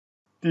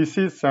This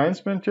is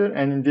Science Mentor,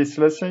 and in this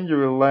lesson you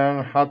will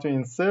learn how to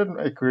insert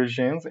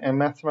equations and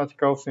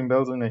mathematical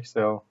symbols in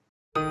Excel.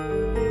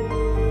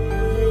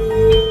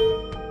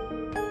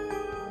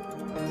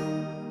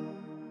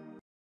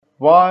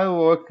 While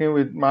working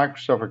with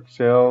Microsoft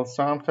Excel,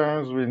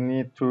 sometimes we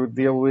need to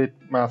deal with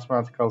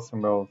mathematical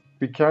symbols.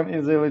 We can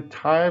easily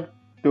type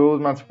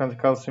those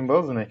mathematical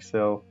symbols in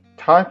Excel.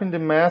 Typing the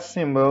math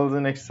symbols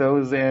in Excel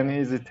is an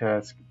easy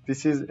task.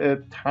 This is a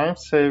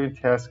time-saving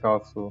task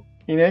also.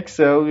 In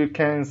Excel, you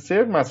can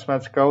insert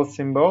mathematical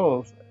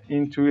symbols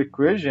into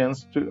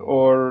equations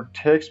or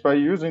text by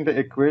using the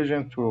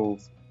equation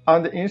tools.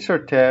 On the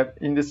Insert tab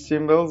in the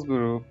Symbols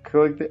group,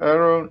 click the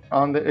arrow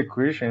on the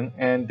equation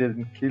and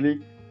then click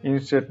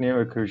Insert New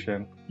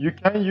Equation. You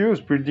can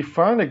use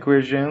predefined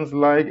equations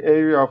like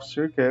area of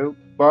circle,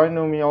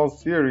 binomial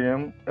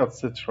theorem,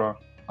 etc.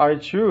 I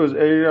choose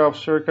area of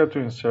circle to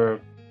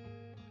insert.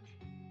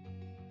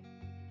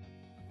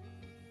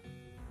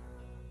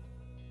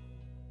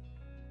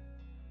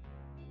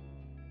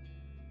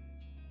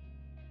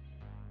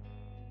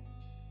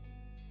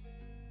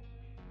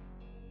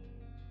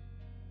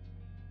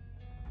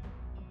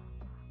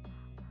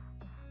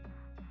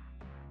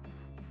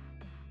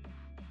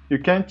 You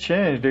can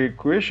change the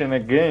equation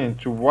again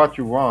to what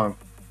you want.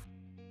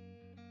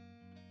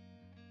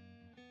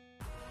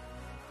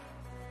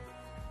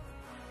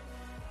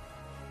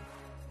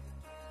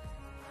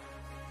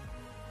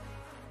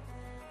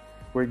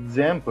 For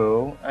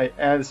example, I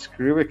add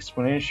script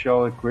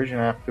exponential equation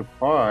after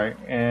pi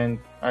and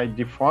I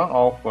define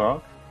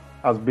alpha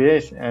as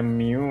base and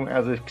mu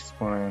as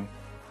exponent.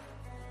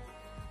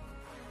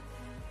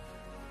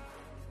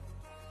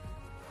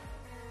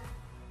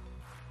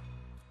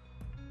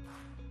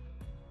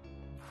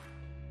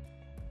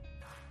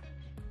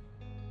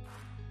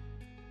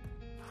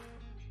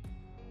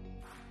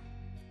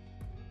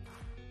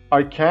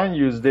 I can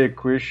use the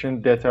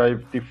equation that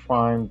I've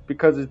defined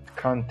because it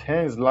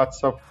contains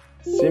lots of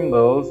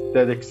symbols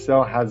that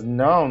Excel has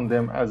known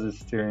them as a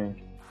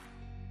string.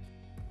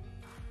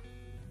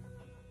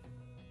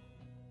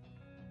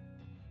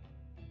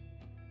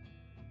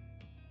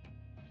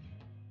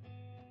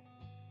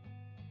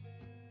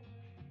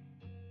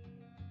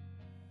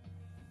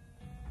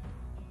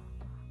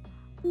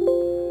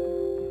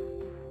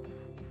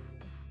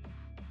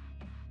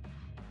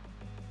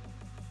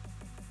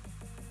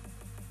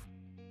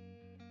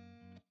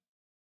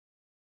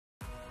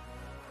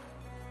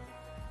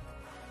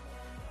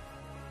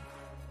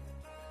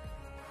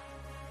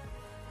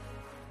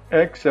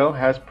 Excel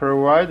has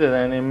provided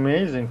an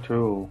amazing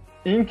tool.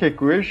 Ink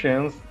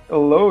equations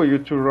allow you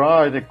to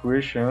write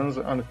equations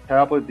on a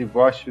tablet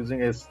device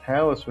using a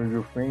stylus with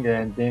your finger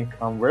and then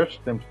convert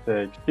them to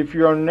text. If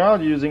you are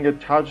not using a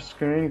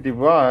touchscreen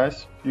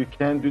device, you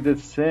can do the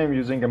same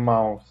using a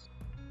mouse.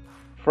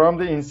 From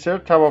the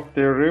Insert tab of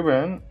the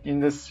ribbon, in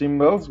the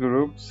Symbols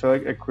group,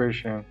 select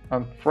Equation,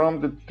 and from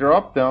the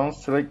drop-down,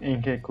 select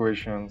Ink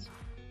Equations.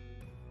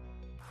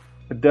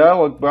 A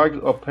dialog box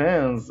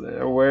opens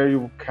where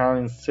you can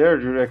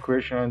insert your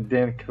equation and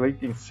then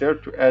click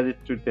Insert to add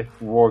it to the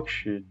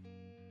worksheet.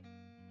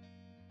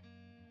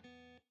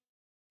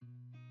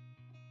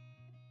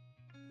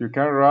 You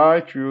can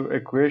write your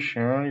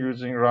equation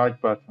using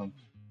Write button.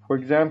 For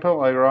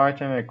example, I write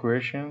an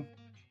equation.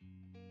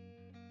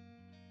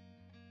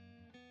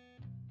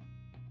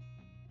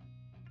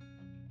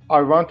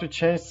 I want to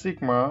change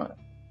sigma.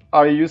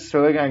 I use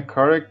Select and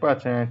Correct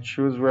button and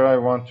choose where I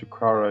want to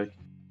correct.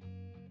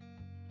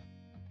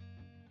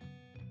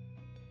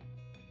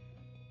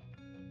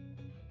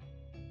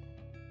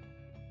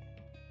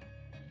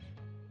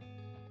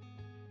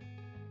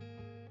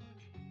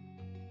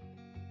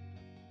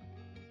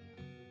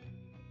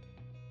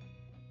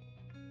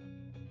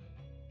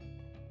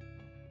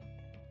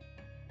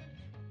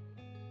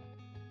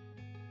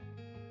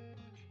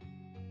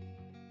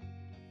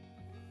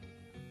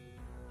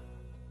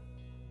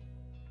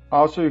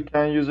 Also, you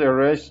can use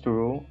Erase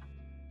tool.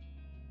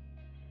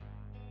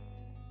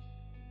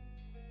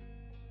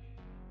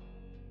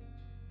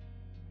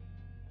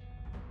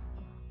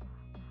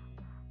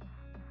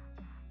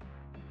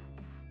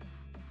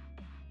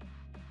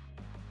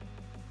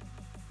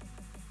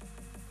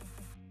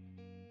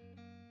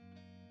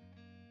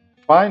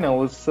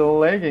 Finally,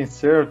 select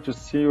Insert to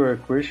see your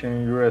equation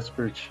in your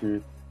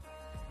spreadsheet.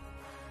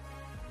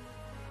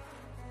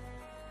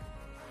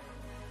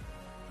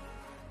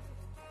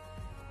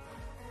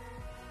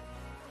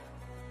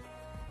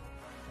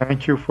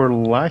 Thank you for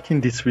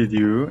liking this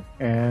video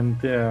and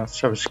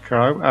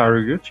subscribe our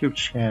YouTube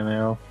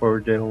channel for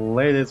the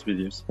latest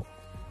videos.